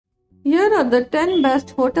Here are the 10 best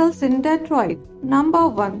hotels in Detroit. Number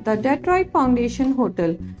 1. The Detroit Foundation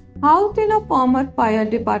Hotel. Housed in a former fire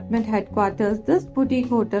department headquarters, this boutique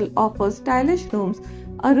hotel offers stylish rooms,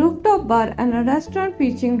 a rooftop bar, and a restaurant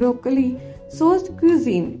featuring locally sourced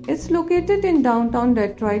cuisine. It's located in downtown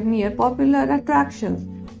Detroit near popular attractions.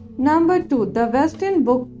 Number 2. The Westin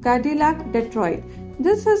Book Cadillac Detroit.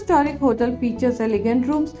 This historic hotel features elegant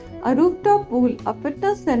rooms, a rooftop pool, a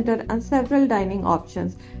fitness center, and several dining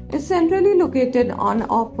options. It's centrally located and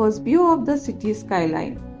offers view of the city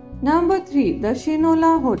skyline. Number 3. The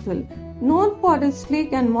Shinola Hotel. Known for its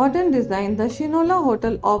sleek and modern design, the Shinola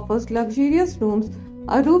Hotel offers luxurious rooms,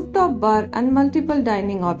 a rooftop bar, and multiple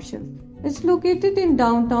dining options. It's located in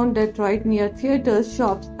downtown Detroit near theaters,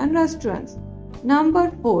 shops, and restaurants.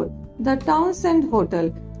 Number 4. The Townsend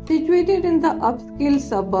Hotel. Situated in the upscale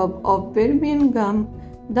suburb of Birmingham,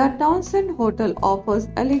 the Townsend Hotel offers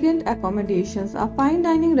elegant accommodations, a fine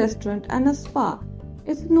dining restaurant, and a spa.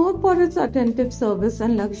 It's known for its attentive service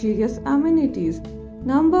and luxurious amenities.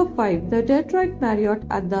 Number 5. The Detroit Marriott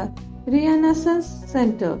at the Renaissance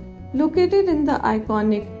Center. Located in the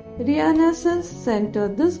iconic Renaissance Center,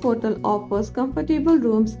 this hotel offers comfortable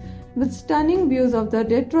rooms with stunning views of the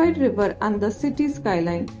Detroit River and the city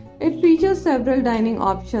skyline. It features several dining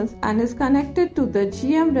options and is connected to the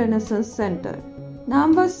GM Renaissance Center.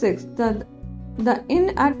 Number 6. The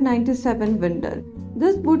Inn at 97 Windsor.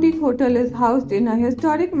 This boutique hotel is housed in a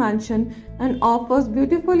historic mansion and offers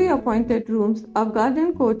beautifully appointed rooms, a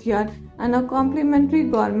garden courtyard, and a complimentary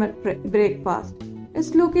gourmet breakfast.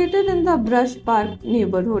 It's located in the Brush Park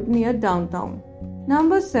neighborhood near downtown.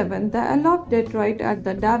 Number 7. The Aloft Detroit at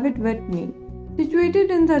the David Whitney.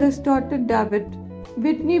 Situated in the restored David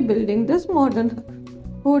Whitney building, this modern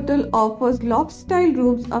hotel offers loft-style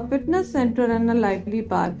rooms, a fitness center, and a lively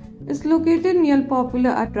bar. It's located near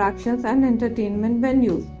popular attractions and entertainment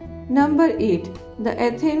venues. Number 8. The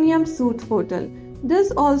Athenaeum Suites Hotel.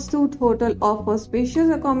 This all-suite hotel offers spacious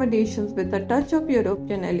accommodations with a touch of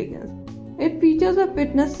European elegance. It features a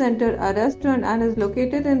fitness center, a restaurant, and is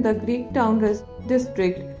located in the Greek Town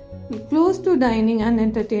district, close to dining and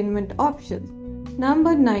entertainment options.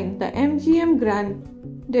 Number 9. The MGM Grand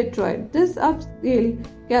Detroit. This upscale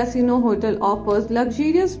casino hotel offers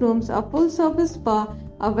luxurious rooms, a full-service spa,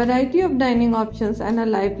 a variety of dining options, and a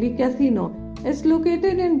lively casino. It's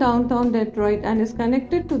located in downtown Detroit and is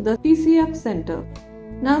connected to the TCF Center.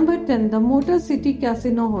 Number 10. The MotorCity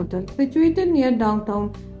Casino Hotel. Situated near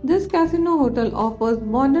downtown, this casino hotel offers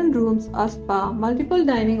modern rooms, a spa, multiple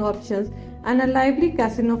dining options, and a lively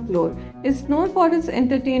casino floor. It's known for its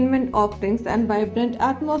entertainment offerings and vibrant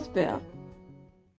atmosphere.